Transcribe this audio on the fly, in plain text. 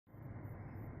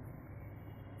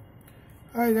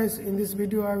Hi guys, in this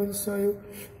video I will show you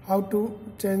how to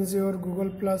change your Google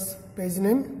Plus page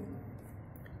name.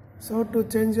 So to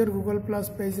change your Google Plus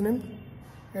page name,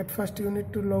 at first you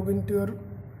need to log into your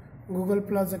Google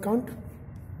Plus account.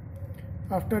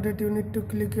 After that you need to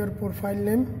click your profile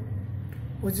name,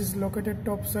 which is located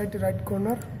top side right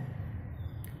corner,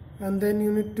 and then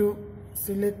you need to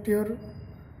select your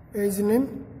page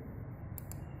name.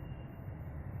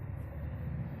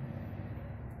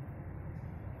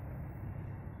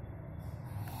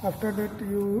 After that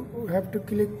you have to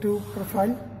click to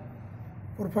profile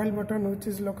button, which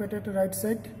is located right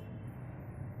side.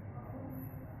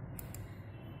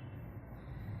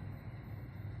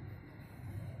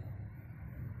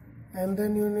 And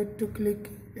then you need to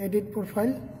click edit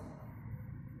profile.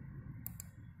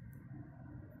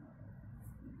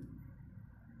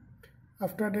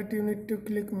 After that you need to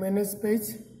click manage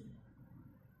page.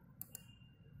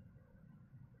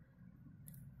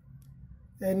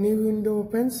 A new window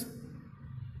opens.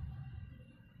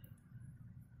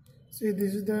 See,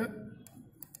 this is the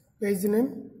page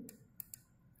name.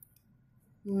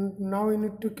 Now you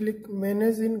need to click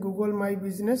manage in Google My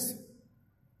Business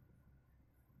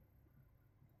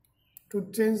to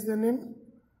change the name.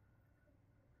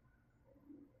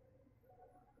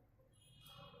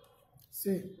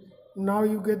 See, now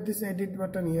you get this edit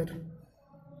button here.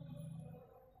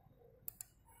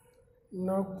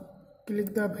 Now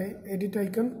click the edit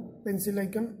icon, pencil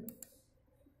icon.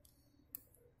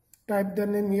 Type the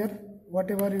name here,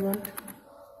 whatever you want.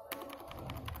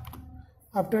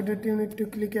 After that you need to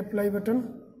click apply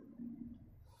button.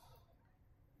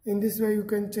 In this way you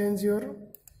can change your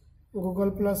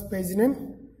Google Plus page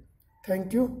name.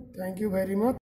 Thank you very much.